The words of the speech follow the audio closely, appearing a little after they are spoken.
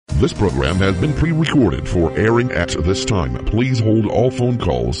This program has been pre-recorded for airing at this time. Please hold all phone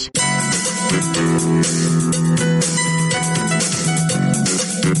calls.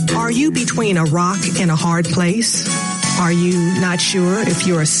 Are you between a rock and a hard place? Are you not sure if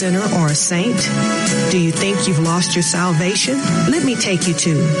you're a sinner or a saint? Do you think you've lost your salvation? Let me take you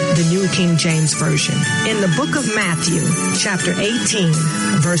to the New King James Version. In the book of Matthew, chapter 18,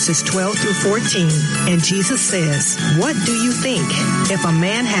 verses 12 through 14, and Jesus says, "What do you think? If a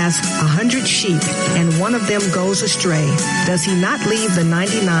man has 100 sheep and one of them goes astray, does he not leave the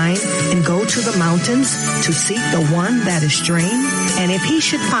 99 and go to the mountains to seek the one that is straying? And if he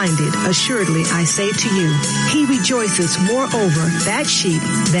should find it, assuredly I say to you, he rejoices more over that sheep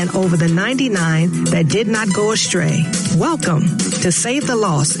than over the 99 that did not go astray." Welcome to Save the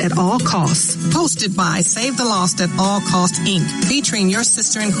Lost at All Costs, hosted by Save the Lost at All Costs, Inc., featuring your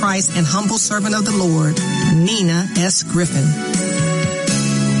sister in Christ and humble servant of the Lord, Nina S. Griffin.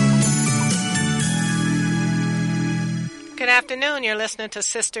 Good afternoon. You're listening to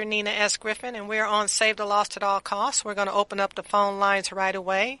Sister Nina S. Griffin, and we're on Save the Lost at All Costs. We're going to open up the phone lines right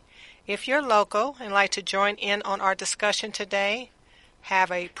away. If you're local and like to join in on our discussion today,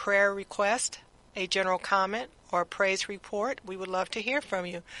 have a prayer request, a general comment, or a praise report, we would love to hear from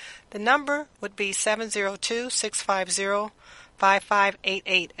you. The number would be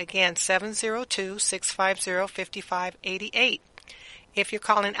 702-650-5588. Again, 702-650-5588. If you're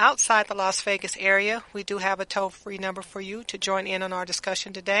calling outside the Las Vegas area, we do have a toll-free number for you to join in on our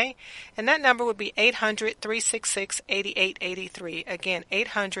discussion today. And that number would be 800-366-8883. Again,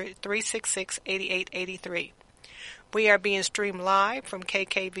 800-366-8883. We are being streamed live from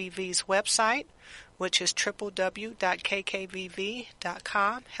KKVV's website, which is www.kkvv.com.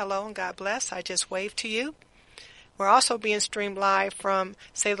 Hello and God bless. I just waved to you. We're also being streamed live from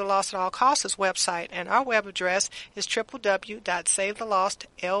Save the Lost at All Costs' website, and our web address is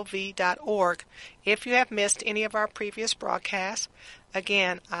www.savethelostlv.org. If you have missed any of our previous broadcasts,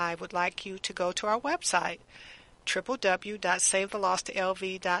 again, I would like you to go to our website,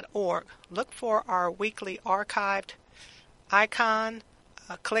 www.savethelostlv.org. Look for our weekly archived icon,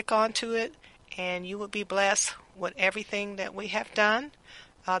 click onto it, and you will be blessed with everything that we have done.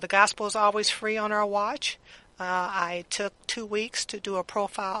 The gospel is always free on our watch. I took 2 weeks to do a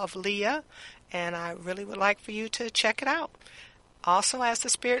profile of Leah, and I really would like for you to check it out. Also, as the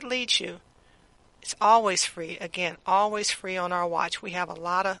Spirit leads you, it's always free. Again, always free on our watch. We have a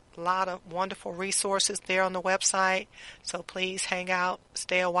lot of wonderful resources there on the website, so please hang out,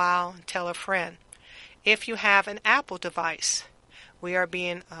 stay a while, and tell a friend. If you have an Apple device, we are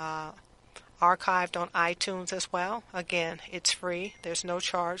being archived on iTunes as well. Again, it's free. There's no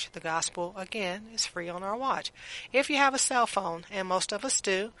charge. The gospel, again, is free on our watch. If you have a cell phone, and most of us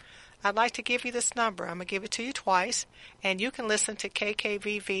do, I'd like to give you this number. I'm going to give it to you twice, and you can listen to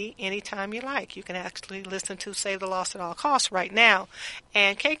KKVV anytime you like. You can actually listen to Save the Lost at All Costs right now.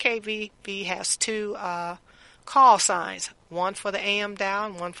 And KKVV has two call signs, one for the AM dial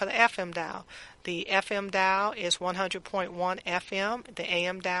and one for the FM dial. The FM dial is 100.1 FM. The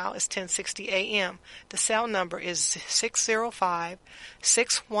AM dial is 1060 AM. The cell number is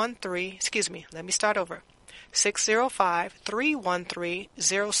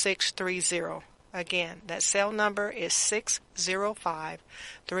 605-313-0630. Again, that cell number is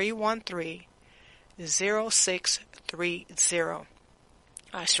 605-313-0630.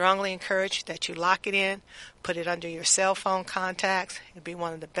 I strongly encourage that you lock it in, put it under your cell phone contacts. It'll be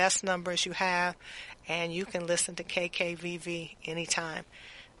one of the best numbers you have, and you can listen to KKVV anytime.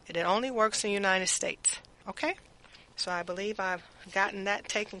 And it only works in the United States. Okay? So I believe I've gotten that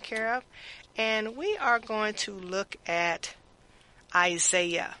taken care of. And we are going to look at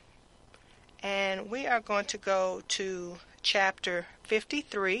Isaiah. And we are going to go to chapter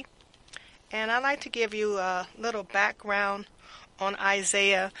 53. And I'd like to give you a little background on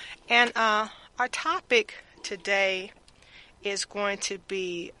Isaiah, and our topic today is going to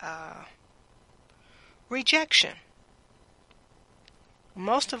be rejection.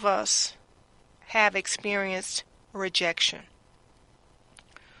 Most of us have experienced rejection.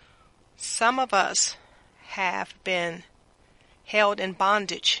 Some of us have been held in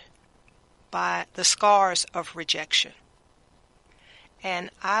bondage by the scars of rejection. And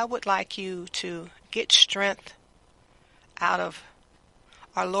I would like you to get strength out of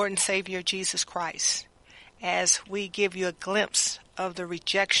our Lord and Savior Jesus Christ as we give you a glimpse of the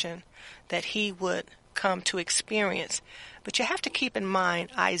rejection that he would come to experience. But you have to keep in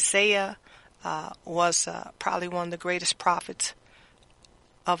mind, Isaiah was probably one of the greatest prophets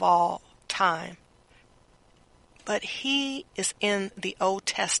of all time. But he is in the Old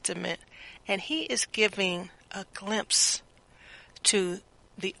Testament, and he is giving a glimpse to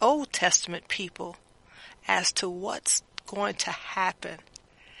the Old Testament people as to what's going to happen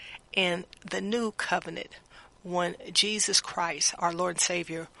in the new covenant when Jesus Christ, our Lord and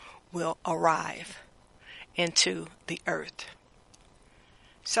Savior, will arrive into the earth.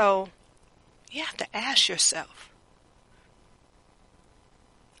 So you have to ask yourself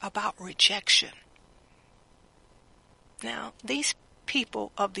about rejection. Now, these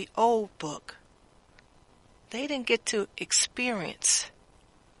people of the old book, they didn't get to experience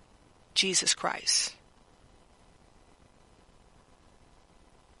Jesus Christ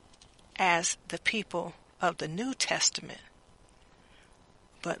as the people of the New Testament.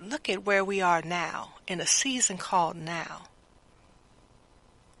 But look at where we are now, in a season called now.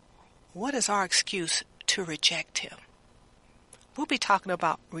 What is our excuse to reject him? We'll be talking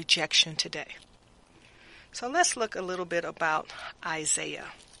about rejection today. So let's look a little bit about Isaiah.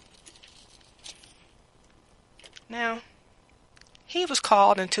 Now, he was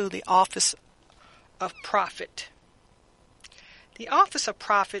called into the office of prophet. The office of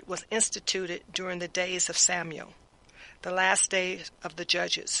prophet was instituted during the days of Samuel, the last days of the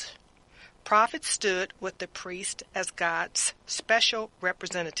judges. Prophets stood with the priest as God's special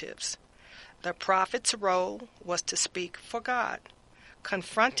representatives. The prophet's role was to speak for God,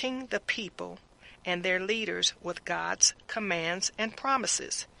 confronting the people and their leaders with God's commands and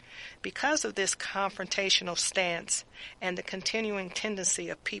promises. Because of this confrontational stance and the continuing tendency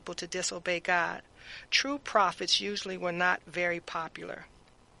of people to disobey God, true prophets usually were not very popular.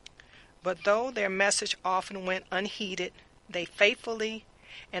 But though their message often went unheeded, they faithfully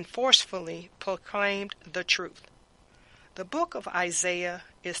and forcefully proclaimed the truth. The book of Isaiah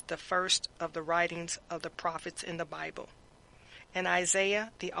is the first of the writings of the prophets in the Bible. And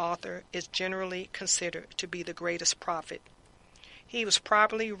Isaiah, the author, is generally considered to be the greatest prophet. He was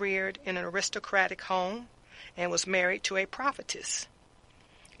probably reared in an aristocratic home and was married to a prophetess.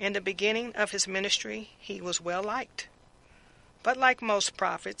 In the beginning of his ministry, he was well liked. But like most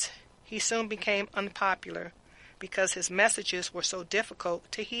prophets, he soon became unpopular because his messages were so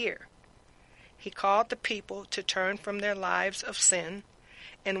difficult to hear. He called the people to turn from their lives of sin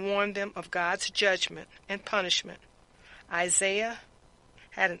and warned them of God's judgment and punishment. Isaiah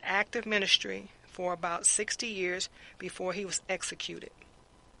had an active ministry for about 60 years before he was executed.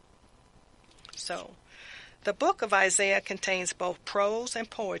 So, the book of Isaiah contains both prose and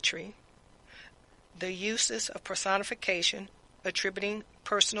poetry, the uses of personification, attributing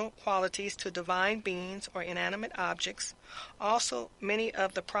personal qualities to divine beings or inanimate objects. Also, many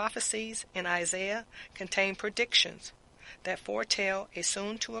of the prophecies in Isaiah contain predictions that foretell a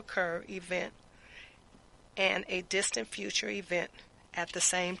soon-to-occur event and a distant future event at the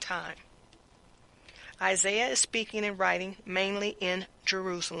same time. Isaiah is speaking and writing mainly in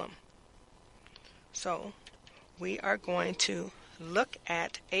Jerusalem. So, we are going to look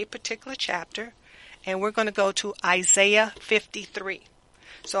at a particular chapter, and we're going to go to Isaiah 53.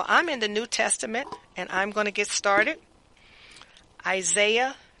 So I'm in the New Testament, and I'm going to get started.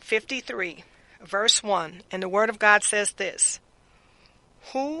 Isaiah 53, verse 1, and the Word of God says this: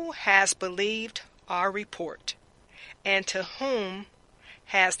 Who has believed our report, and to whom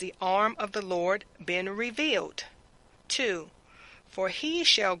has the arm of the Lord been revealed? 2. For he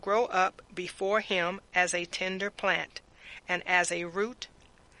shall grow up before him as a tender plant, and as a root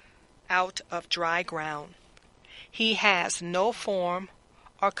out of dry ground. He has no form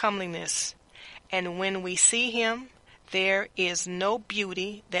or comeliness, and when we see him, there is no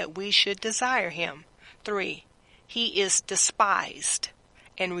beauty that we should desire him. 3. He is despised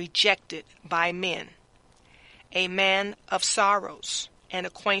and rejected by men, a man of sorrows and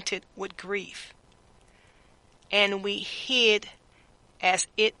acquainted with grief. And we hid as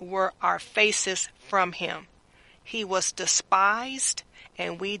it were our faces from him. He was despised,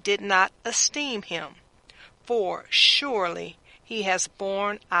 and we did not esteem him. For surely he has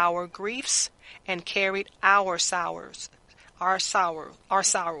borne our griefs and carried our sorrows.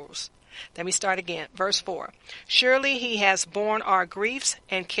 Let me start again. Verse 4. Surely he has borne our griefs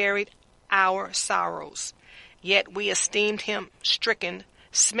and carried our sorrows. Yet we esteemed him stricken,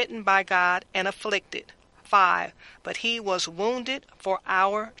 smitten by God, and afflicted. 5. But he was wounded for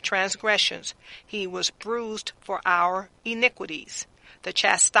our transgressions. He was bruised for our iniquities. The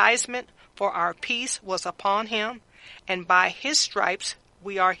chastisement for our peace was upon him, and by his stripes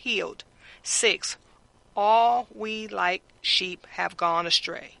we are healed. 6. All we like sheep have gone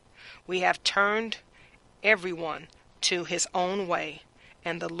astray. We have turned everyone to his own way,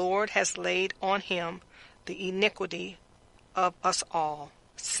 and the Lord has laid on him the iniquity of us all.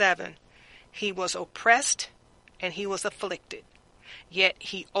 7. He was oppressed and he was afflicted, yet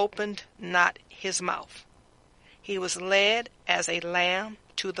he opened not his mouth. He was led as a lamb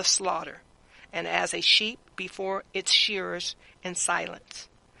to the slaughter, and as a sheep before its shearers in silence.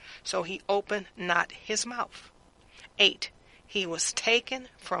 So he opened not his mouth. 8. He was taken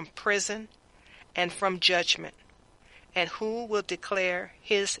from prison and from judgment. And who will declare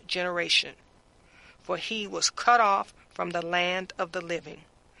his generation? For he was cut off from the land of the living.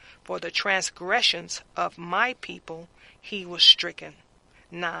 For the transgressions of my people he was stricken.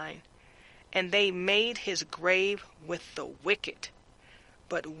 9. And they made his grave with the wicked,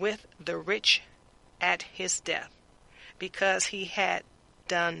 but with the rich at his death, because he had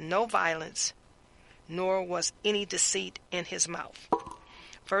done no violence, nor was any deceit in his mouth.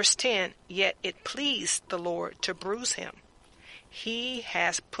 Verse 10, yet it pleased the Lord to bruise him. He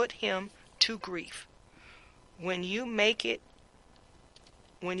has put him to grief. When you make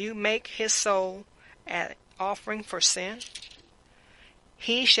his soul an offering for sin,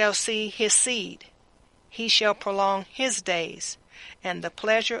 he shall see his seed. He shall prolong his days, and the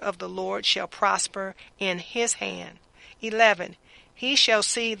pleasure of the Lord shall prosper in his hand. 11, he shall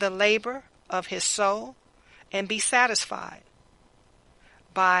see the labor of his soul and be satisfied.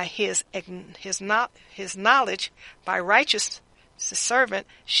 By his knowledge, by righteous servant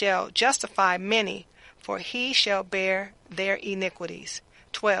shall justify many, for he shall bear their iniquities.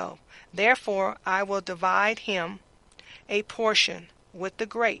 12, therefore I will divide him a portion with the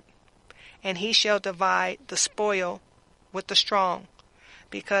great, and he shall divide the spoil with the strong,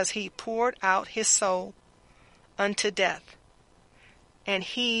 because he poured out his soul unto death, and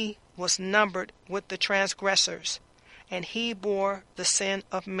he was numbered with the transgressors, and he bore the sin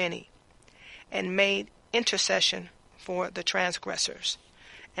of many, and made intercession for the transgressors.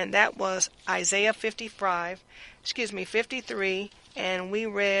 And that was Isaiah 53, and we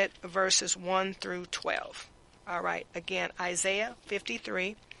read verses 1 through 12. All right, again, Isaiah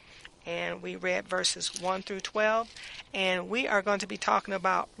 53, and we read verses 1 through 12, and we are going to be talking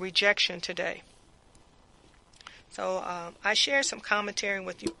about rejection today. So I shared some commentary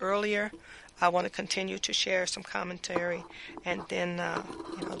with you earlier. I want to continue to share some commentary, and then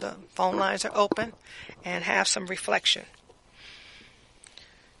the phone lines are open, and have some reflection.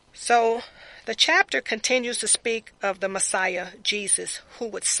 So the chapter continues to speak of the Messiah, Jesus, who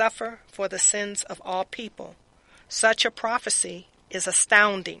would suffer for the sins of all people. Such a prophecy is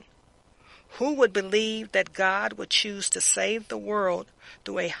astounding. Who would believe that God would choose to save the world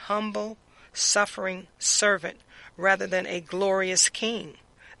through a humble, suffering servant rather than a glorious king?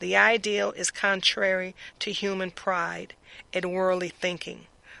 The ideal is contrary to human pride and worldly thinking,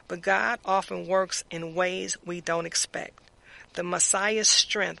 but God often works in ways we don't expect. The Messiah's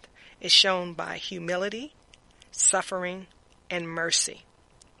strength is shown by humility, suffering, and mercy.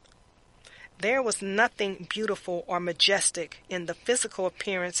 There was nothing beautiful or majestic in the physical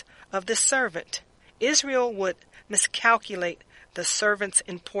appearance of this servant. Israel would miscalculate the servant's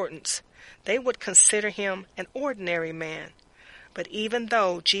importance. They would consider him an ordinary man. But even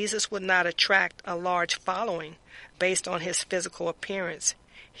though Jesus would not attract a large following based on his physical appearance,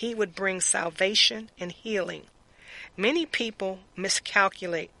 he would bring salvation and healing. Many people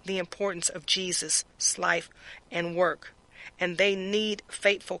miscalculate the importance of Jesus' life and work, and they need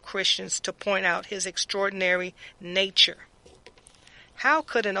faithful Christians to point out his extraordinary nature. How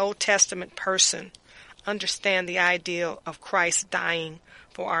could an Old Testament person understand the ideal of Christ dying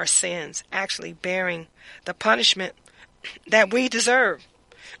for our sins, actually bearing the punishment that we deserve?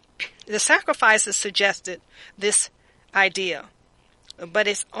 The sacrifices suggested this idea, but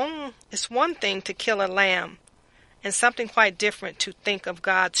it's one thing to kill a lamb, and something quite different to think of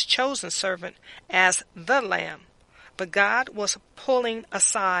God's chosen servant as the lamb. But God was pulling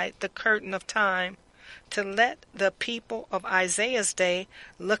aside the curtain of time to let the people of Isaiah's day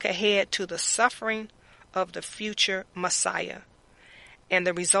look ahead to the suffering of the future Messiah and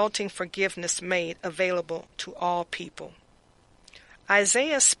the resulting forgiveness made available to all people.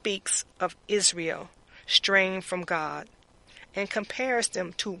 Isaiah speaks of Israel straying from God and compares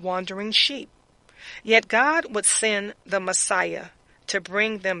them to wandering sheep. Yet God would send the Messiah to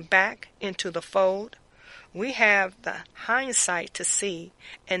bring them back into the fold. We have the hindsight to see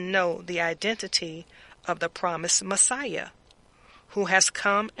and know the identity of the promised Messiah, who has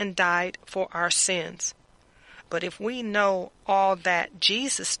come and died for our sins. But if we know all that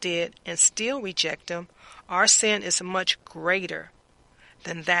Jesus did and still reject him, our sin is much greater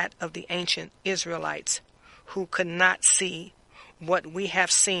than that of the ancient Israelites, who could not see what we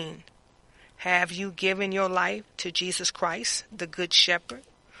have seen. Have you given your life to Jesus Christ, the Good Shepherd,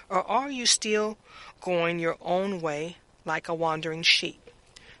 or are you still going your own way like a wandering sheep?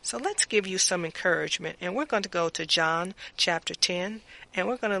 So let's give you some encouragement, and we're going to go to John chapter 10, and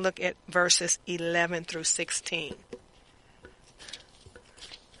we're going to look at verses 11 through 16.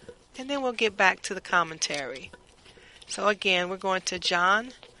 and then we'll get back to the commentary. So again, we're going to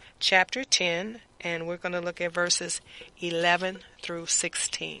John chapter 10, and we're going to look at verses 11 through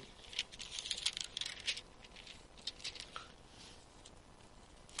 16.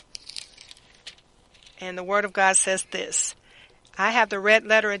 And the Word of God says this. I have the red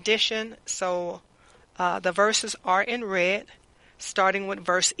letter edition, so the verses are in red, starting with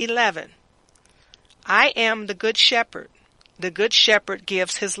verse 11. I am the good shepherd. The good shepherd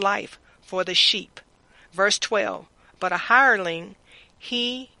gives his life for the sheep. Verse 12. But a hireling,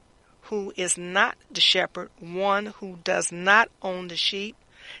 he who is not the shepherd, one who does not own the sheep,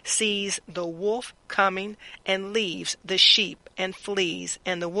 sees the wolf coming and leaves the sheep and flees,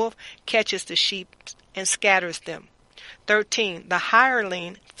 and the wolf catches the sheep and scatters them. 13. The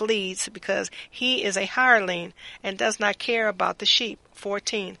hireling flees because he is a hireling and does not care about the sheep.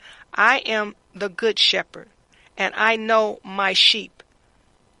 14. I am the good shepherd, and I know my sheep,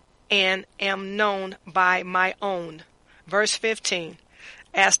 and am known by my own. Verse 15.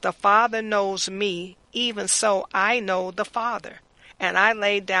 As the Father knows me, even so I know the Father, and I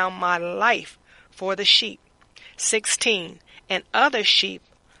lay down my life for the sheep. 16. And other sheep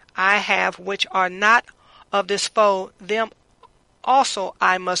I have which are not of this fold, them also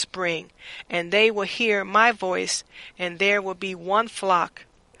I must bring, and they will hear my voice, and there will be one flock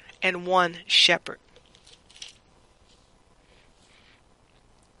and one shepherd.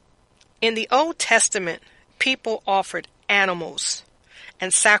 In the Old Testament, people offered animals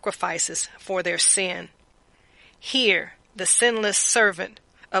and sacrifices for their sin. Here, the sinless servant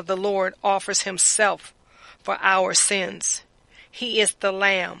of the Lord offers himself for our sins. He is the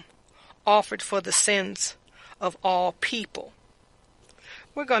Lamb offered for the sins of all people.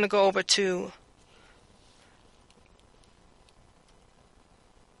 We're going to go over to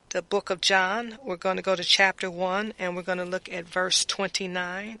the book of John. We're going to go to chapter 1, and we're going to look at verse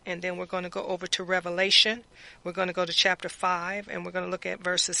 29, and then we're going to go over to Revelation. We're going to go to chapter 5, and we're going to look at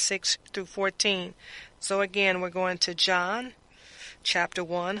verses 6 through 14. So again, we're going to John chapter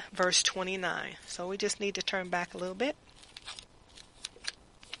 1, verse 29. So we just need to turn back a little bit.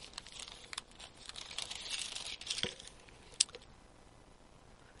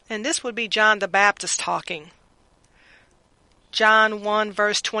 And this would be John the Baptist talking. John 1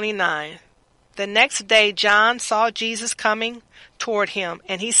 verse 29. The next day John saw Jesus coming toward him,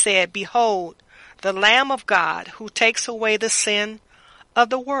 and he said, Behold, the Lamb of God, who takes away the sin of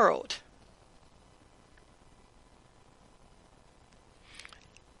the world.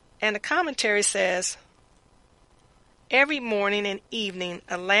 And the commentary says, every morning and evening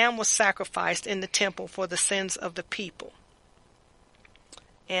a lamb was sacrificed in the temple for the sins of the people.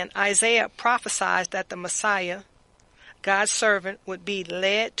 And Isaiah prophesied that the Messiah, God's servant, would be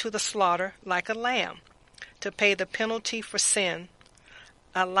led to the slaughter like a lamb. To pay the penalty for sin,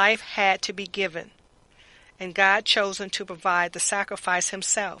 a life had to be given, and God chosen to provide the sacrifice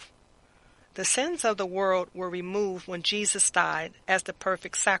himself. The sins of the world were removed when Jesus died as the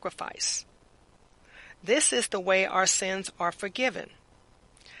perfect sacrifice. This is the way our sins are forgiven.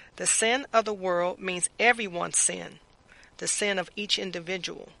 The sin of the world means everyone's sin, the sin of each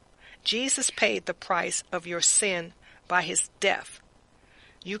individual. Jesus paid the price of your sin by his death.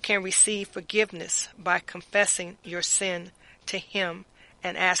 You can receive forgiveness by confessing your sin to him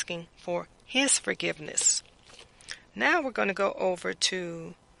and asking for his forgiveness. Now we're going to go over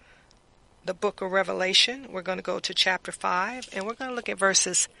to the book of Revelation. We're going to go to chapter 5, and we're going to look at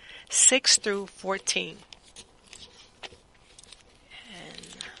verses 6 through 14. And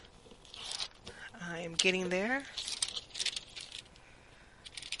I am getting there.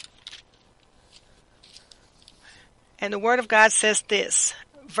 And the Word of God says this,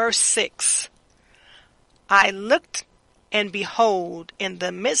 verse 6, I looked, and behold, in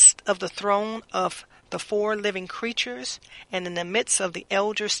the midst of the throne of the 4 living creatures, and in the midst of the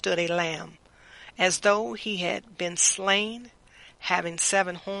elders stood a lamb, as though he had been slain, having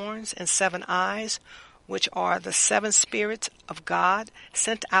 7 horns and 7 eyes, which are the 7 spirits of God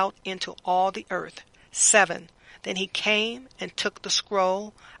sent out into all the earth. 7. Then he came and took the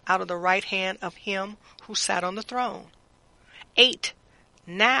scroll out of the right hand of him who sat on the throne. 8.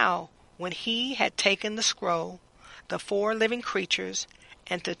 Now, when he had taken the scroll, the 4 living creatures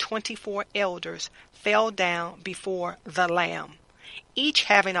and the 24 elders fell down before the Lamb, each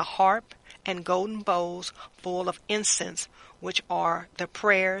having a harp and golden bowls full of incense, which are the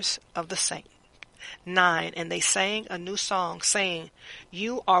prayers of the saints. 9. And they sang a new song, saying,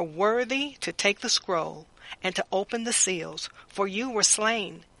 You are worthy to take the scroll and to open the seals, for you were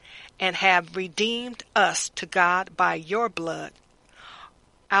slain, and have redeemed us to God by your blood,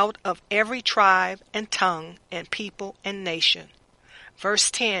 out of every tribe and tongue and people and nation. Verse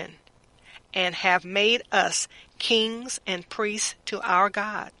 10, and have made us kings and priests to our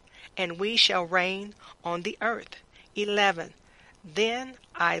God, and we shall reign on the earth. 11. Then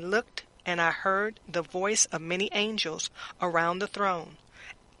I looked, and I heard the voice of many angels around the throne,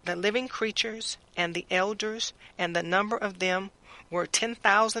 the living creatures and the elders, and the number of them were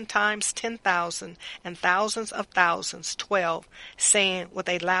 10,000 times 10,000, and thousands of thousands, 12, saying with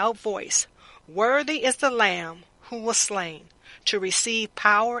a loud voice, Worthy is the Lamb who was slain, to receive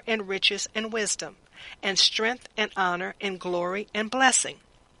power and riches and wisdom, and strength and honor and glory and blessing.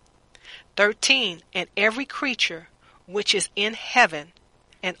 13. And every creature which is in heaven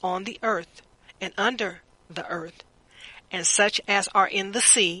and on the earth and under the earth, and such as are in the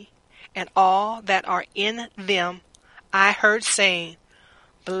sea, and all that are in them, I heard saying,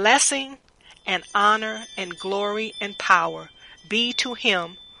 Blessing and honor and glory and power be to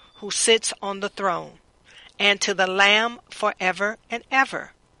him who sits on the throne, and to the Lamb forever and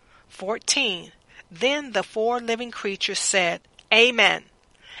ever. 14. Then the 4 living creatures said, Amen.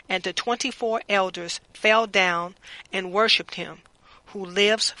 And the 24 elders fell down and worshipped him, who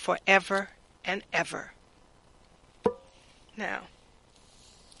lives forever and ever. Now,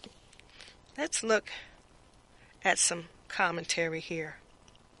 let's look at some commentary here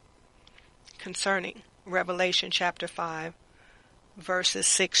concerning Revelation chapter 5, verses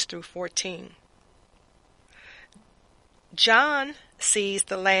 6 through 14. John sees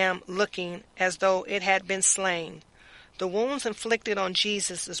the Lamb looking as though it had been slain. The wounds inflicted on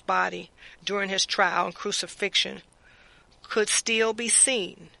Jesus' body during his trial and crucifixion could still be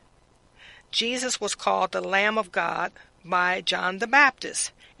seen. Jesus was called the Lamb of God by John the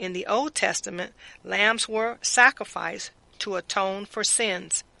Baptist. In the Old Testament, lambs were sacrificed to atone for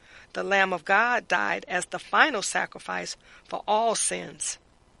sins. The Lamb of God died as the final sacrifice for all sins.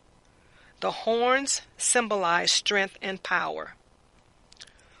 The horns symbolize strength and power.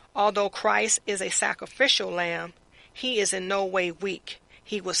 Although Christ is a sacrificial lamb, he is in no way weak.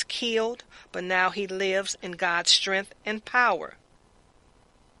 He was killed, but now he lives in God's strength and power.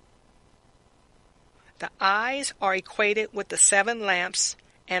 The eyes are equated with the 7 lamps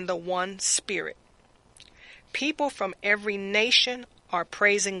and the one Spirit. People from every nation are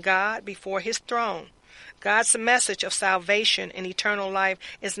praising God before his throne. God's message of salvation and eternal life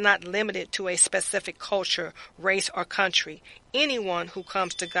is not limited to a specific culture, race, or country. Anyone who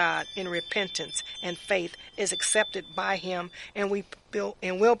comes to God in repentance and faith is accepted by him and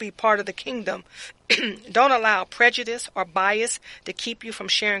will be part of the kingdom. Don't allow prejudice or bias to keep you from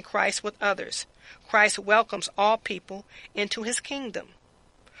sharing Christ with others. Christ welcomes all people into his kingdom.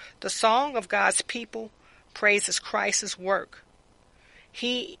 The song of God's people praises Christ's work.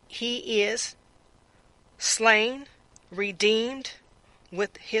 He is slain, redeemed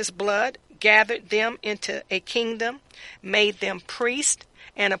with his blood, gathered them into a kingdom, made them priests,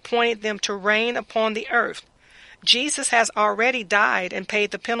 and appointed them to reign upon the earth. Jesus has already died and paid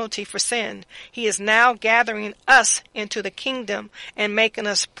the penalty for sin. He is now gathering us into the kingdom and making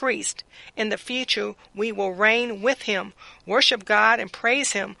us priests. In the future, we will reign with him, worship God, and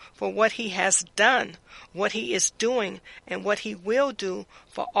praise him for what he has done, what he is doing, and what he will do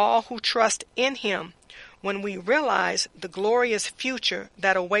for all who trust in him. When we realize the glorious future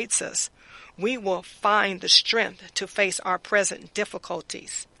that awaits us, we will find the strength to face our present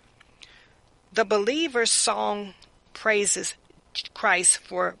difficulties. The believer's song praises Christ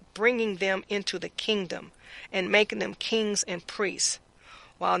for bringing them into the kingdom and making them kings and priests.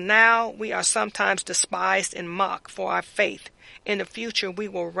 While now we are sometimes despised and mocked for our faith, in the future we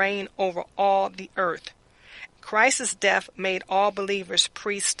will reign over all the earth. Christ's death made all believers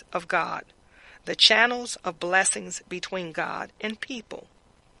priests of God, the channels of blessings between God and people.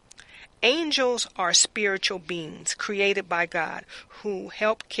 Angels are spiritual beings created by God who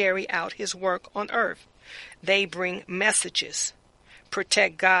help carry out his work on earth. They bring messages,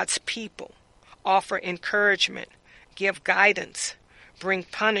 protect God's people, offer encouragement, give guidance, bring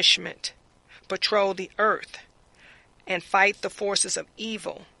punishment, patrol the earth, and fight the forces of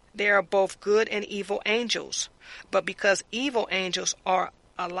evil. There are both good and evil angels, but because evil angels are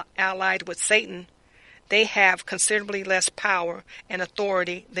allied with Satan, they have considerably less power and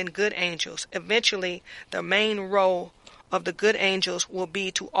authority than good angels. Eventually, the main role of the good angels will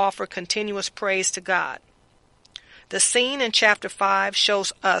be to offer continuous praise to God. The scene in chapter 5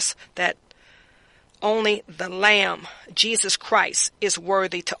 shows us that only the Lamb, Jesus Christ, is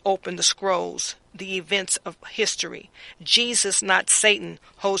worthy to open the scrolls, the events of history. Jesus, not Satan,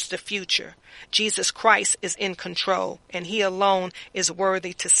 holds the future. Jesus Christ is in control, and he alone is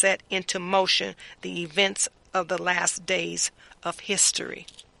worthy to set into motion the events of the last days of history.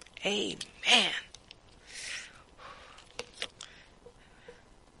 Amen.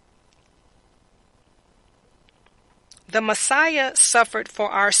 The Messiah suffered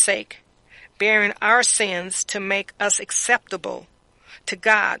for our sake, bearing our sins to make us acceptable to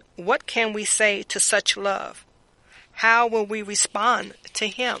God. What can we say to such love? How will we respond to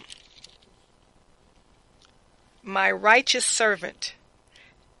him? My righteous servant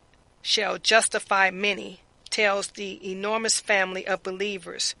shall justify many, tells the enormous family of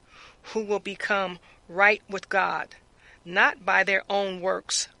believers who will become right with God, not by their own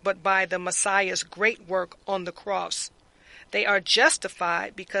works, but by the Messiah's great work on the cross. They are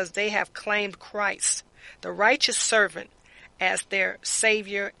justified because they have claimed Christ, the righteous servant, as their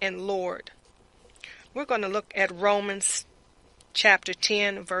Savior and Lord. We're going to look at Romans chapter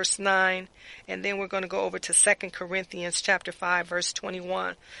 10, verse 9, and then we're going to go over to 2 Corinthians chapter 5, verse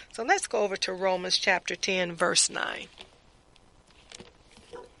 21. So let's go over to Romans chapter 10, verse 9.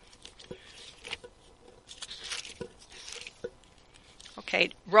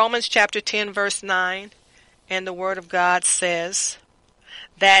 Okay, Romans chapter 10, verse 9, and the Word of God says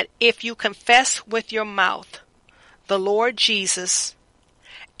that if you confess with your mouth the Lord Jesus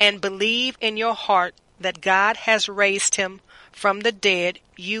and believe in your heart that God has raised him from the dead,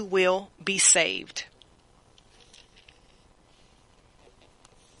 you will be saved.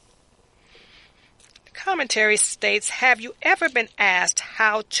 The commentary states, have you ever been asked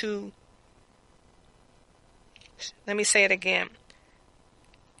how to, let me say it again.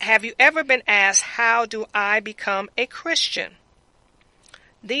 Have you ever been asked, how do I become a Christian?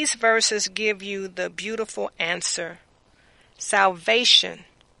 These verses give you the beautiful answer. Salvation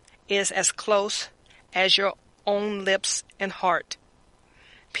is as close as your own lips and heart.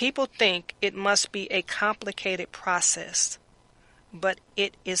 People think it must be a complicated process, but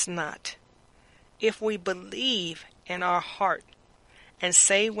it is not. If we believe in our heart and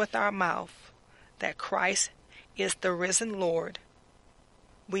say with our mouth that Christ is the risen Lord,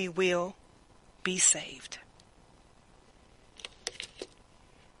 we will be saved.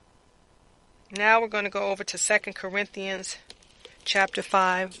 Now we're going to go over to 2 Corinthians chapter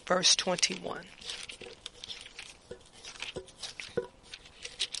 5, verse 21.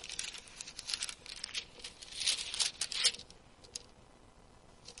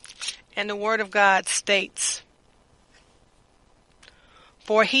 And the Word of God states,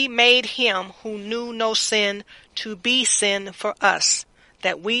 for he made him who knew no sin to be sin for us,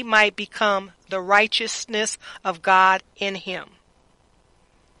 that we might become the righteousness of God in him.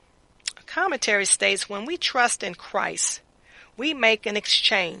 A commentary states, when we trust in Christ, we make an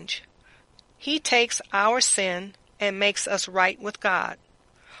exchange. He takes our sin and makes us right with God.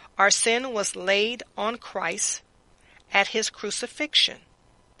 Our sin was laid on Christ at his crucifixion.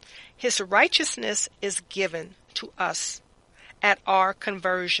 His righteousness is given to us at our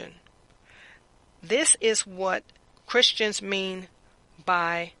conversion. This is what Christians mean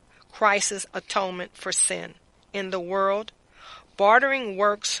by Christ's atonement for sin. In the world, bartering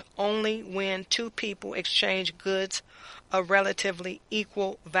works only when two people exchange goods of relatively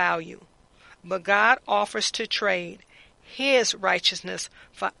equal value. But God offers to trade his righteousness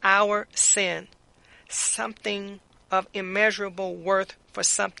for our sin, something of immeasurable worth for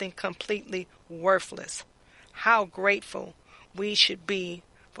something completely worthless. How grateful we should be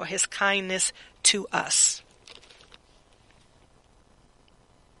for his kindness to us.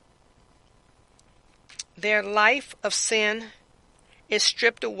 Their life of sin is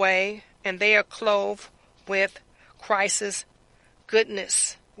stripped away, and they are clothed with Christ's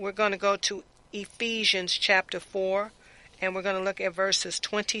goodness. We're going to go to Ephesians chapter 4, and we're going to look at verses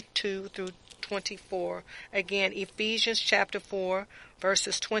 22 through 24. Again, Ephesians chapter 4,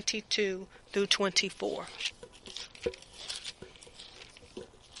 verses 22 through 24.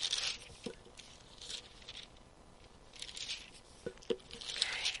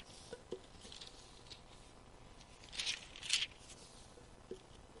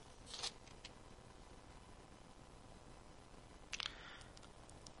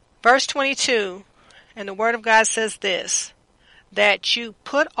 Verse 22, and the Word of God says this, that you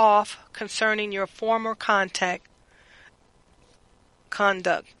put off concerning your former conduct.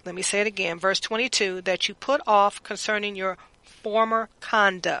 Let me say it again. Verse 22, that you put off concerning your former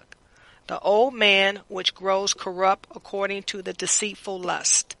conduct, the old man which grows corrupt according to the deceitful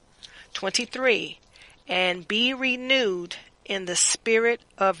lust. 23, and be renewed in the spirit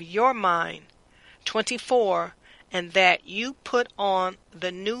of your mind. 24, and that you put on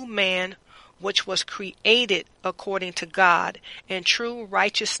the new man which was created according to God in true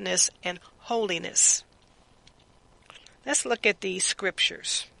righteousness and holiness. Let's look at these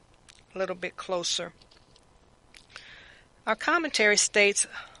scriptures a little bit closer. Our commentary states,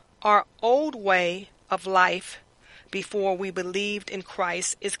 our old way of life before we believed in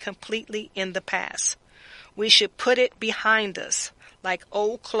Christ is completely in the past. We should put it behind us, like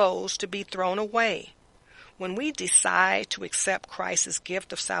old clothes to be thrown away. When we decide to accept Christ's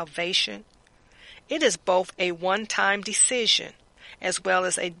gift of salvation, it is both a one-time decision as well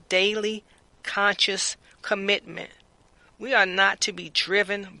as a daily conscious commitment. We are not to be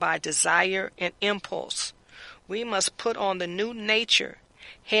driven by desire and impulse. We must put on the new nature,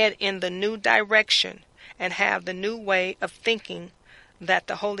 head in the new direction, and have the new way of thinking that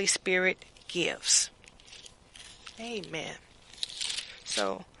the Holy Spirit gives. Amen.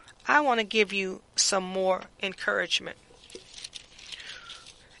 So I want to give you some more encouragement.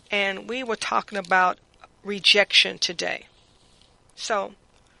 And we were talking about rejection today. So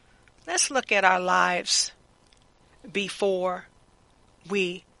let's look at our lives before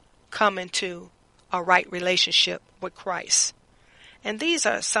we come into a right relationship with Christ. And these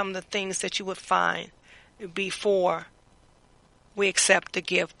are some of the things that you would find before we accept the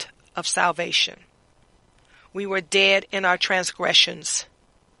gift of salvation. We were dead in our transgressions,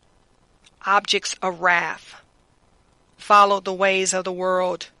 objects of wrath, followed the ways of the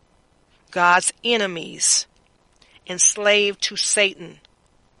world, God's enemies, enslaved to Satan,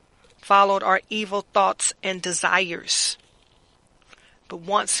 followed our evil thoughts and desires. But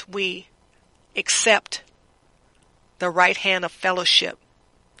once we accept the right hand of fellowship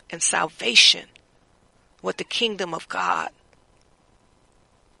and salvation with the kingdom of God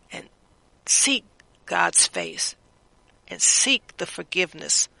and seek God's face and seek the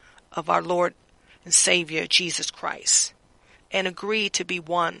forgiveness of our Lord and Savior Jesus Christ and agree to be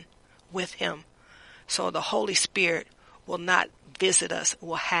one with Him, so the Holy Spirit will not visit us,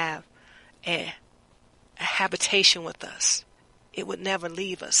 will have a habitation with us. It would never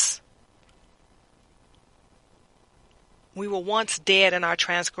leave us. We were once dead in our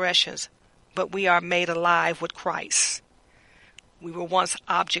transgressions, but we are made alive with Christ. We were once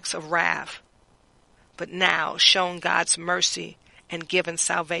objects of wrath, but now shown God's mercy and given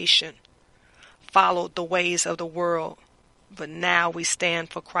salvation. Followed the ways of the world, but now we stand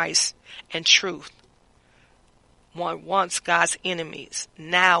for Christ and truth. Once God's enemies,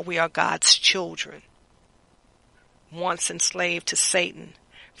 now we are God's children. Once enslaved to Satan,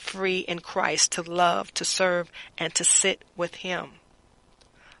 free in Christ to love, to serve, and to sit with Him.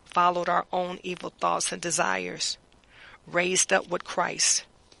 Followed our own evil thoughts and desires, raised up with Christ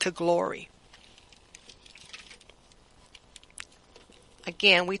to glory.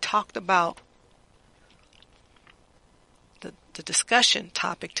 Again, we talked about the discussion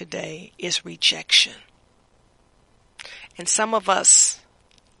topic today is rejection. And some of us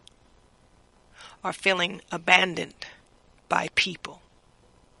are feeling abandoned by people.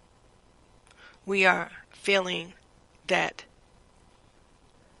 We are feeling that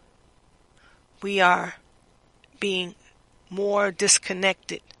we are being more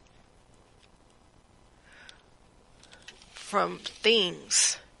disconnected from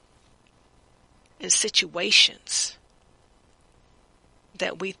things and situations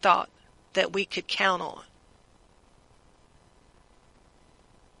that we thought that we could count on.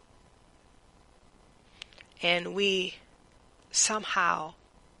 And we somehow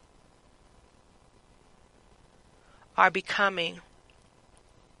are becoming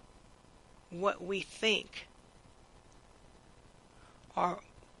what we think are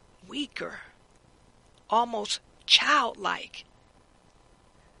weaker, almost childlike.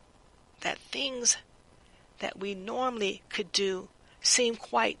 That things that we normally could do seem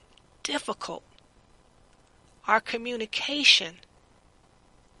quite difficult. Our communication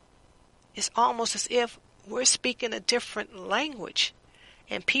is almost as if we're speaking a different language,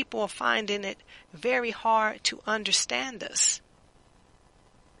 and people are finding it very hard to understand us.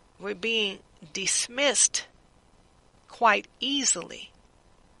 We're being dismissed quite easily.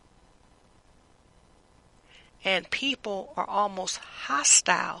 And people are almost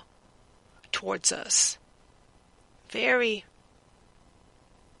hostile towards us. Very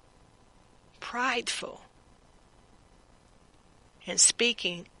prideful. And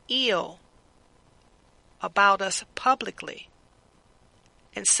speaking ill about us publicly.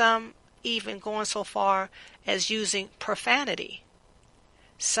 And some even going so far as using profanity.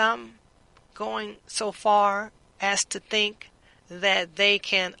 Some going so far as to think that they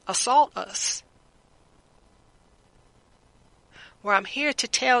can assault us. Well, I'm here to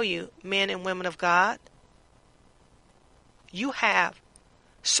tell you, men and women of God, you have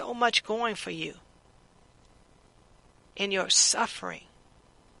so much going for you in your suffering,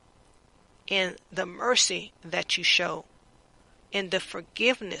 in the mercy that you show, in the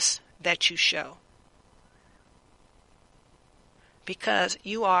forgiveness that you show, because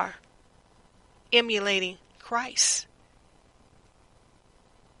you are emulating Christ.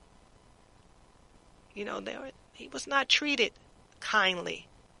 He was not treated kindly.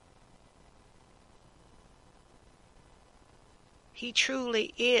 He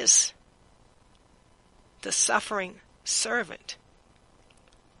truly is the suffering servant.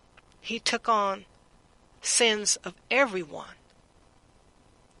 He took on sins of everyone.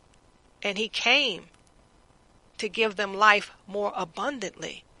 And he came to give them life more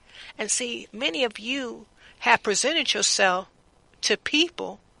abundantly. And see, many of you have presented yourself to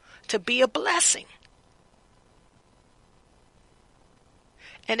people to be a blessing.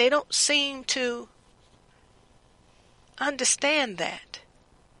 And they don't seem to understand that.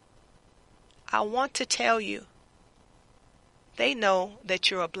 I want to tell you, they know that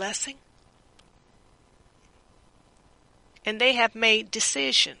you're a blessing. And they have made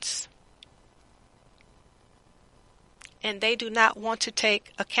decisions. And they do not want to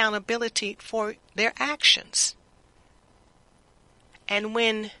take accountability for their actions. And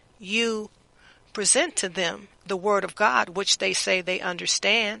when you present to them the Word of God, which they say they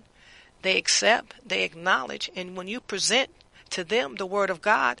understand, they accept, they acknowledge, and when you present to them the Word of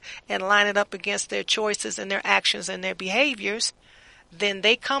God and line it up against their choices and their actions and their behaviors, then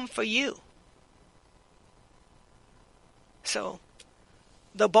they come for you. So,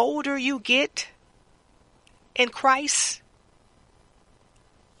 the bolder you get in Christ,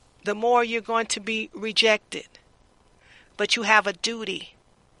 the more you're going to be rejected. But you have a duty,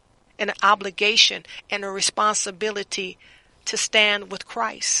 an obligation, and a responsibility to stand with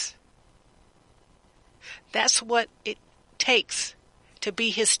Christ. That's what it takes to be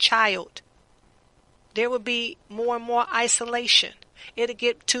his child. There will be more and more isolation. It'll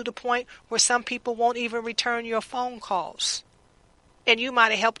get to the point where some people won't even return your phone calls. And you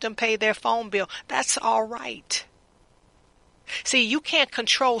might have helped them pay their phone bill. That's all right. See, you can't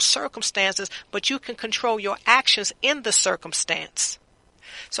control circumstances, but you can control your actions in the circumstance.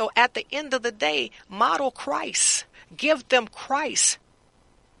 So at the end of the day, model Christ. Give them Christ.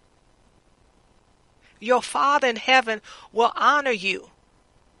 Your Father in heaven will honor you.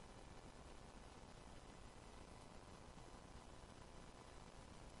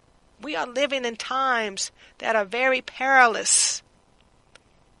 We are living in times that are very perilous.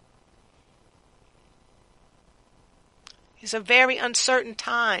 These are very uncertain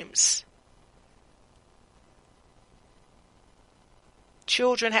times.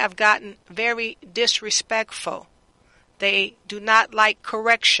 Children have gotten very disrespectful. They do not like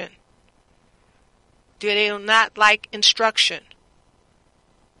correction. They do not like instruction.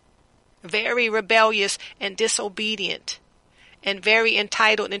 Very rebellious and disobedient. And very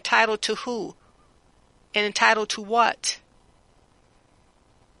entitled. Entitled to who? And entitled to what?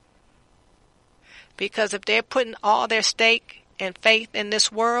 Because if they're putting all their stake and faith in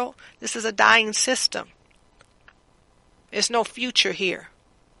this world, this is a dying system. There's no future here.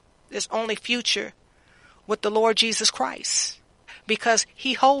 There's only future with the Lord Jesus Christ. Because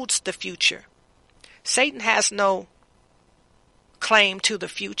he holds the future. Satan has no claim to the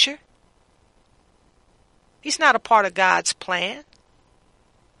future. He's not a part of God's plan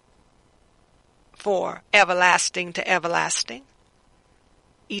for everlasting to everlasting,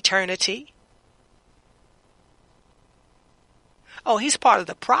 eternity. Oh, he's part of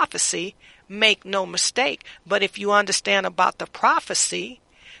the prophecy, make no mistake. But if you understand about the prophecy,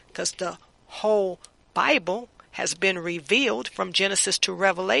 because the whole Bible has been revealed from Genesis to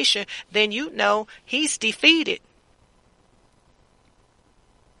Revelation, then you know he's defeated.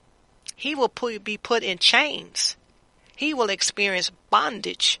 He will be put in chains. He will experience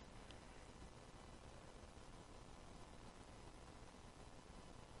bondage.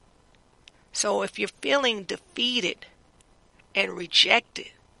 So if you're feeling defeated and rejected,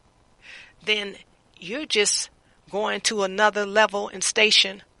 then you're just going to another level and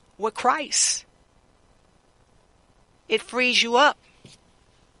station with Christ. It frees you up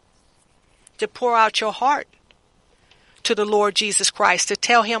to pour out your heart to the Lord Jesus Christ, to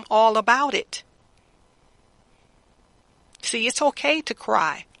tell him all about it. See, it's okay to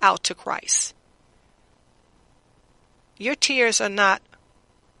cry out to Christ. Your tears are not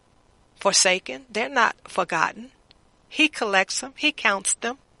forsaken. They're not forgotten. He collects them. He counts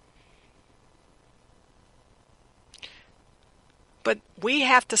them. But we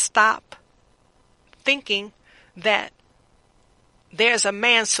have to stop thinking that there's a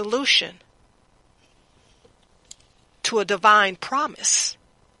man's solution to a divine promise.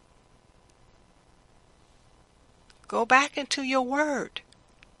 Go back into your word.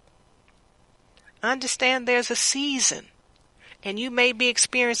 Understand there's a season, and you may be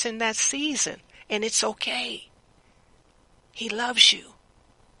experiencing that season, and it's okay. He loves you.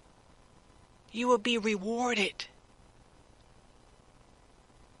 You will be rewarded.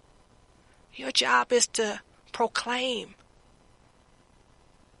 Your job is to proclaim,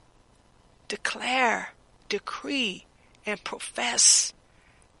 declare, decree, and profess,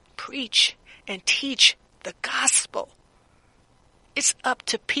 preach, and teach the gospel. It's up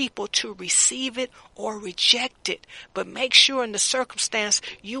to people to receive it or reject it. But make sure in the circumstance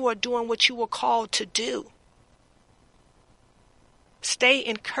you are doing what you were called to do. Stay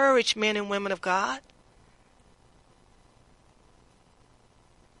encouraged, men and women of God.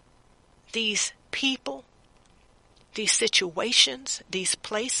 These people, these situations, these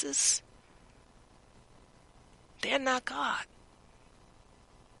places, they're not God.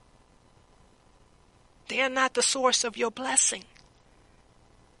 They are not the source of your blessing.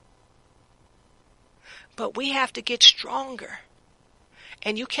 But we have to get stronger.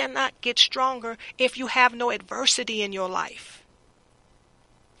 And you cannot get stronger if you have no adversity in your life.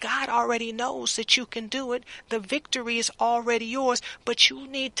 God already knows that you can do it. The victory is already yours, but you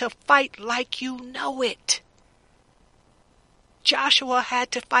need to fight like you know it. Joshua had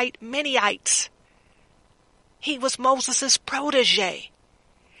to fight Midianites. He was Moses' protege.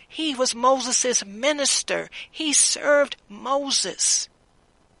 He was Moses' minister. He served Moses.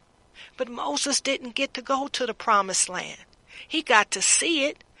 But Moses didn't get to go to the promised land. He got to see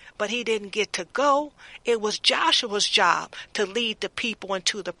it, but he didn't get to go. It was Joshua's job to lead the people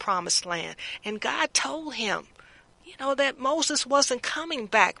into the promised land. And God told him, that Moses wasn't coming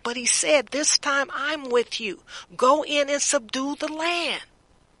back. But he said, this time I'm with you. Go in and subdue the land.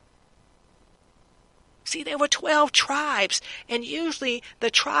 See, there were 12 tribes, and usually the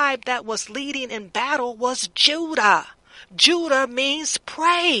tribe that was leading in battle was Judah. Judah means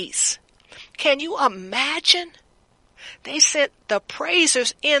praise. Can you imagine? They sent the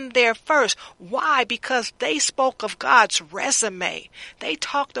praisers in there first. Why? Because they spoke of God's resume. They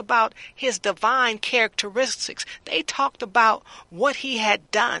talked about his divine characteristics. They talked about what he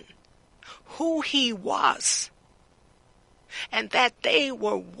had done, who he was, and that they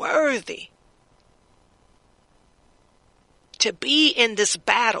were worthy to be in this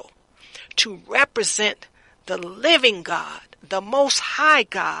battle, to represent the living God, the Most High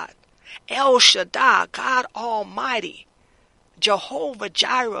God, El Shaddai, God Almighty, Jehovah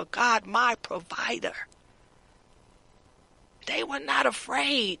Jireh, God my provider. They were not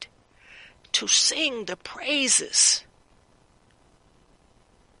afraid to sing the praises.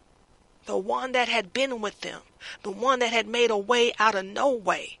 The one that had been with them, the one that had made a way out of no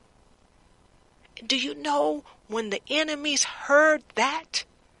way. Do you know when the enemies heard that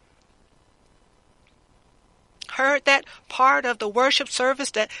part of the worship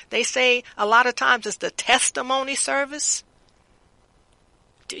service that they say a lot of times is the testimony service?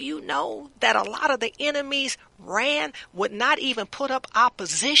 Do you know that a lot of the enemies would not even put up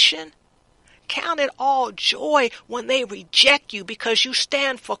opposition? Count it all joy when they reject you because you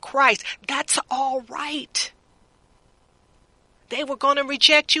stand for Christ. That's all right. They were going to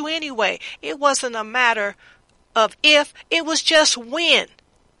reject you anyway. It wasn't a matter of if, it was just when.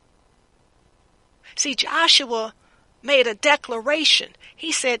 See, Joshua made a declaration.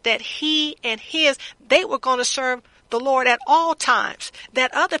 He said that he and they were going to serve the Lord at all times,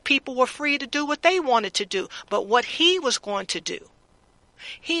 that other people were free to do what they wanted to do, but what he was going to do,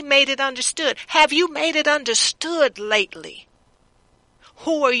 he made it understood. Have you made it understood lately?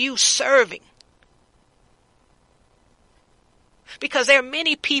 Who are you serving? Because there are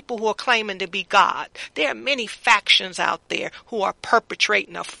many people who are claiming to be God. There are many factions out there who are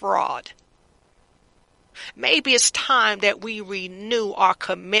perpetrating a fraud. Maybe it's time that we renew our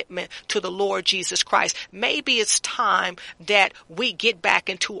commitment to the Lord Jesus Christ. Maybe it's time that we get back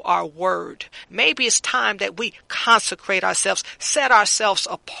into our word. Maybe it's time that we consecrate ourselves, set ourselves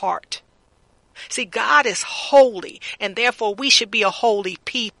apart. See, God is holy, and therefore we should be a holy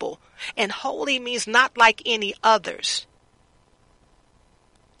people. And holy means not like any others.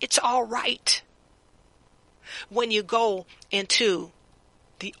 It's all right when you go into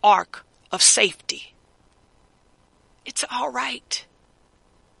the ark of safety. It's all right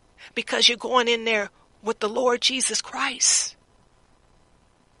because you're going in there with the Lord Jesus Christ.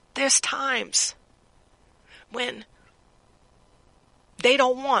 There's times when they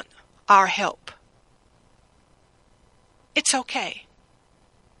don't want our help. It's okay.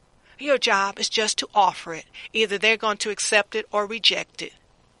 Your job is just to offer it. Either they're going to accept it or reject it.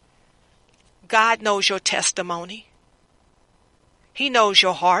 God knows your testimony. He knows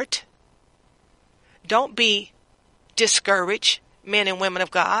your heart. Don't be discouraged, men and women of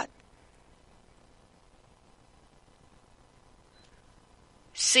God.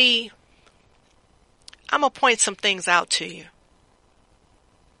 See, I'm going to point some things out to you.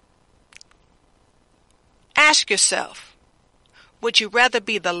 Ask yourself, would you rather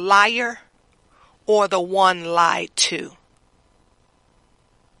be the liar or the one lied to?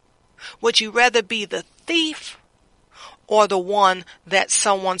 Would you rather be the thief or the one that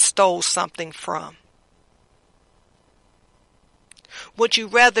someone stole something from? Would you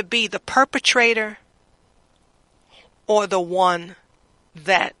rather be the perpetrator or the one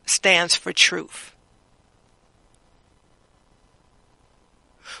that stands for truth?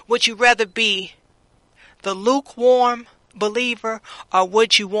 Would you rather be the lukewarm believer, or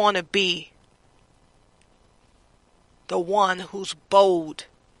would you want to be the one who's bold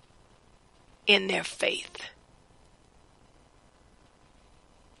in their faith?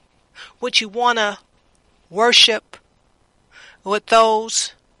 Would you want to worship with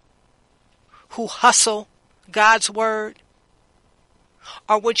those who hustle God's word?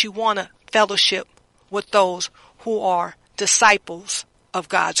 Or would you want to fellowship with those who are disciples of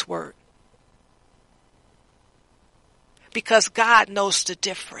God's word? Because God knows the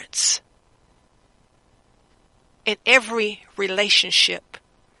difference. In every relationship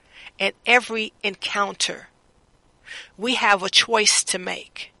and every encounter, we have a choice to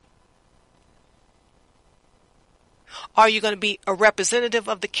make. Are you going to be a representative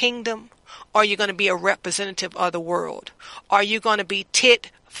of the kingdom? Or are you going to be a representative of the world? Are you going to be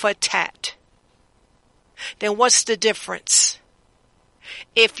tit for tat? Then what's the difference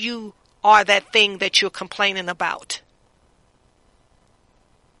if you are that thing that you're complaining about?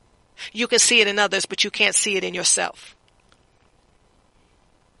 You can see it in others, but you can't see it in yourself.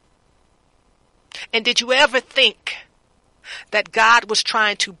 And did you ever think that God was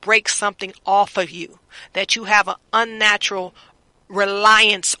trying to break something off of you? That you have an unnatural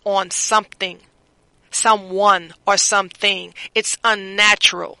reliance on something, someone, or something? It's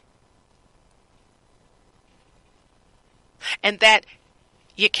unnatural. And that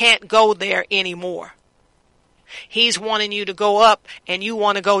you can't go there anymore. He's wanting you to go up and you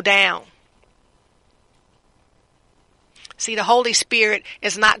want to go down. See, the Holy Spirit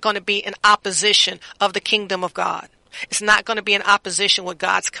is not going to be in opposition of the kingdom of God. It's not going to be in opposition with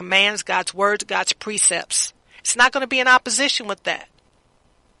God's commands, God's words, God's precepts. It's not going to be in opposition with that.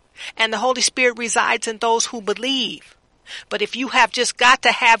 And the Holy Spirit resides in those who believe. But if you have just got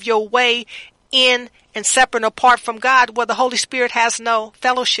to have your way in and separate and apart from God, well, the Holy Spirit has no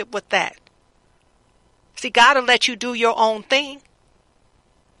fellowship with that. See, God will let you do your own thing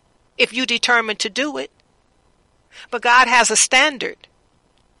if you determine to do it. But God has a standard.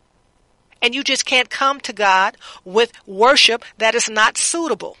 And you just can't come to God with worship that is not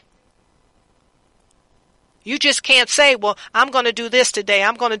suitable. You just can't say, well, I'm going to do this today.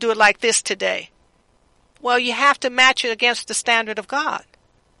 I'm going to do it like this today. Well, you have to match it against the standard of God.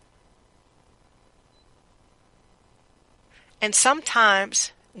 And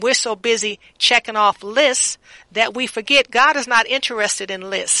sometimes we're so busy checking off lists that we forget God is not interested in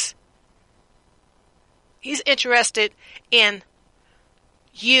lists. He's interested in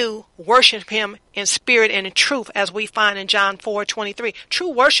you worship him in spirit and in truth, as we find in John 4:23. True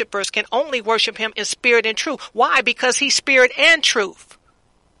worshipers can only worship him in spirit and truth. Why? Because he's spirit and truth.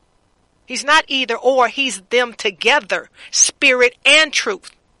 He's not either or, he's them together, spirit and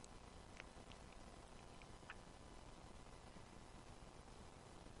truth.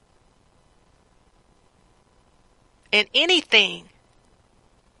 And anything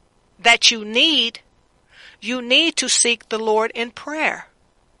that you need to seek the Lord in prayer.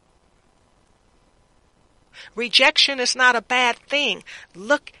 Rejection is not a bad thing.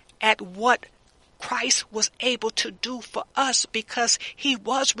 Look at what Christ was able to do for us because he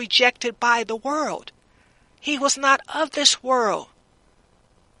was rejected by the world. He was not of this world.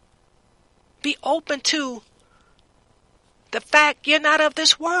 Be open to the fact you're not of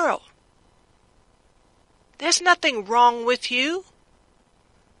this world. There's nothing wrong with you.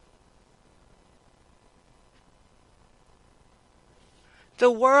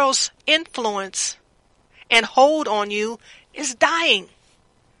 The world's influence and hold on you is dying.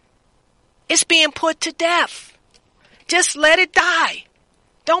 It's being put to death. Just let it die.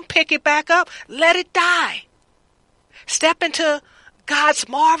 Don't pick it back up. Let it die. Step into God's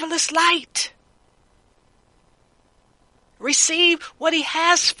marvelous light. Receive what he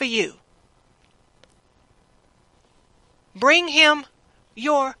has for you. Bring him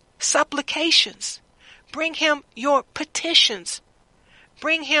your supplications. Bring him your petitions.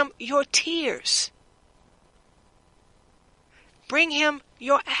 Bring him your tears. Bring him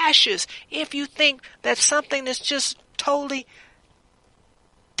your ashes. If you think that something is just totally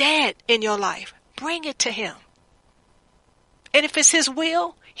dead in your life, bring it to him. And if it's his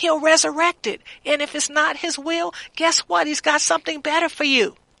will, he'll resurrect it. And if it's not his will, guess what? He's got something better for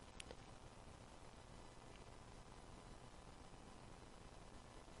you.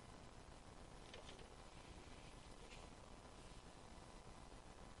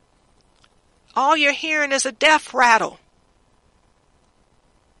 All you're hearing is a death rattle.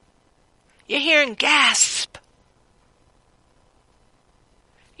 You're hearing gasp.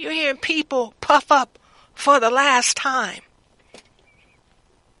 You're hearing people puff up for the last time.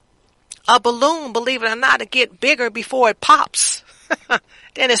 A balloon, believe it or not, it get bigger before it pops.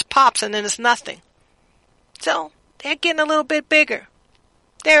 Then it pops and then it's nothing. So they're getting a little bit bigger.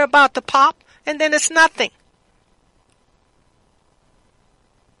 They're about to pop and then it's nothing.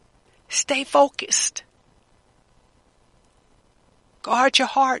 Stay focused. Guard your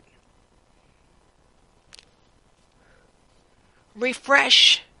heart.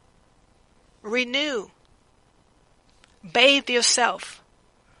 Refresh. Renew. Bathe yourself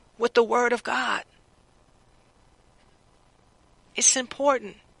with the Word of God. It's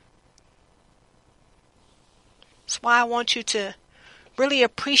important. That's why I want you to really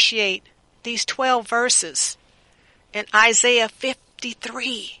appreciate these 12 verses in Isaiah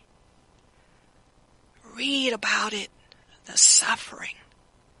 53. Read about it, the suffering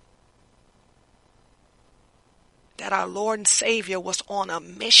that our Lord and Savior was on a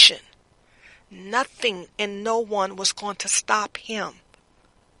mission. Nothing and no one was going to stop him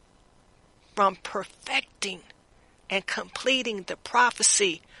from perfecting and completing the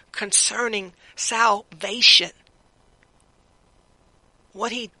prophecy concerning salvation.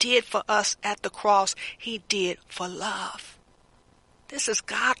 What he did for us at the cross, he did for love. This is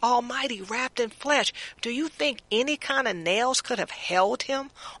God Almighty wrapped in flesh. Do you think any kind of nails could have held him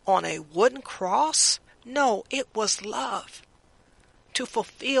on a wooden cross? No, it was love to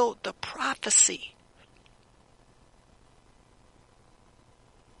fulfill the prophecy.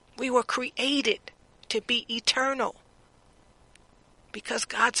 We were created to be eternal because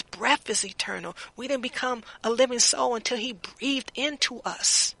God's breath is eternal. We didn't become a living soul until he breathed into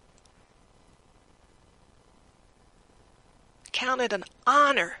us. Count it an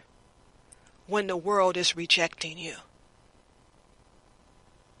honor when the world is rejecting you,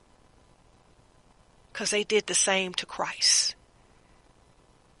 because they did the same to Christ.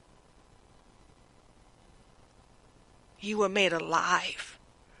 You were made alive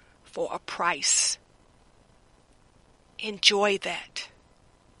for a price. Enjoy that.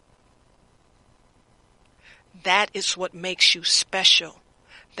 That is what makes you special.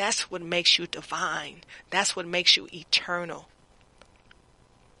 That's what makes you divine. That's what makes you eternal.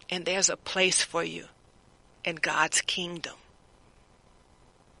 And there's a place for you in God's kingdom.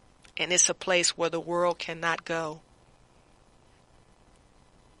 And it's a place where the world cannot go.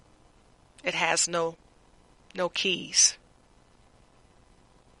 It has no keys.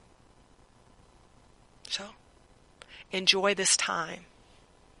 So, enjoy this time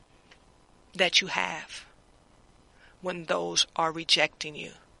that you have when those are rejecting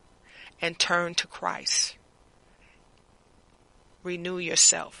you, and turn to Christ. Renew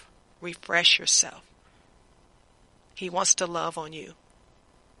yourself. Refresh yourself. He wants to love on you.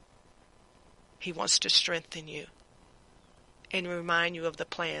 He wants to strengthen you and remind you of the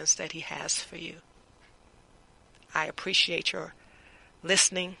plans that he has for you. I appreciate your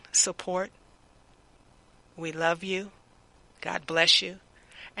listening support. We love you. God bless you.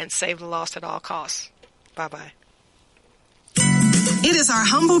 And save the lost at all costs. Bye-bye. It is our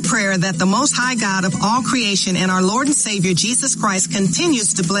humble prayer that the Most High God of all creation and our Lord and Savior Jesus Christ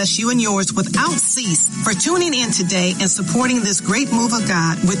continues to bless you and yours without cease for tuning in today and supporting this great move of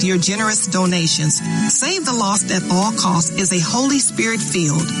God with your generous donations. Save the Lost at All Costs is a Holy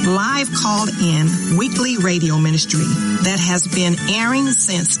Spirit-filled, live called-in weekly radio ministry that has been airing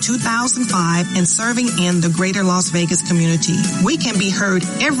since 2005 and serving in the greater Las Vegas community. We can be heard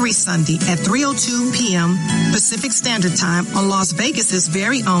every Sunday at 3:02 p.m. Pacific Standard Time on Las Vegas's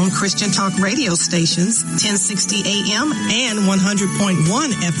very own Christian Talk radio stations, 1060 AM and 100.1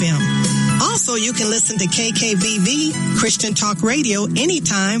 FM. Also, you can listen to KKVV Christian Talk Radio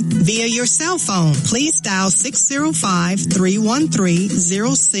anytime via your cell phone. Please dial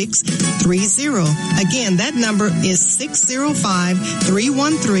 605-313-0630. Again, that number is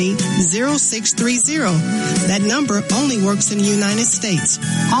 605-313-0630. That number only works in the United States.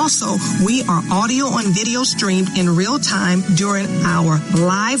 Also, we are audio and video streamed in real time during our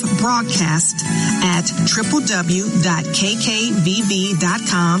live broadcast at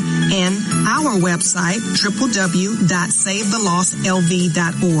www.kkvv.com and our website,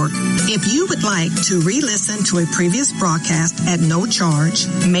 www.savethelostlv.org. If you would like to re-listen to a previous broadcast at no charge,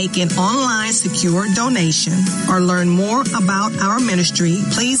 make an online secure donation, or learn more about our ministry,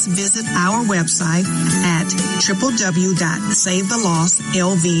 please visit our website at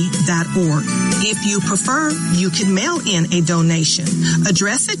www.savethelostlv.org. If you prefer, you can mail in a donation donation.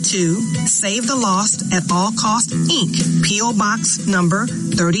 Address it to Save the Lost at All Costs, Inc., P.O. Box number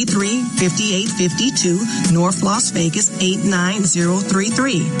 335852, North Las Vegas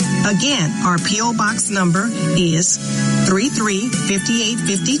 89033. Again, our P.O. Box number is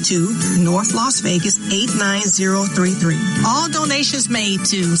 335852, North Las Vegas 89033. All donations made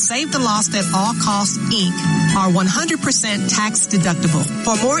to Save the Lost at All Costs, Inc. are 100% tax deductible.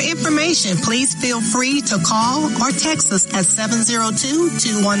 For more information, please feel free to call or text us at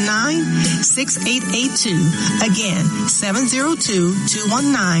 702-219-6882. Again,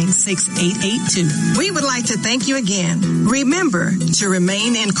 702-219-6882. We would like to thank you again. Remember to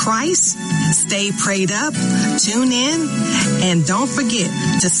remain in Christ, stay prayed up, tune in, and don't forget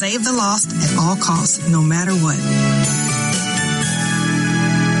to save the lost at all costs, no matter what.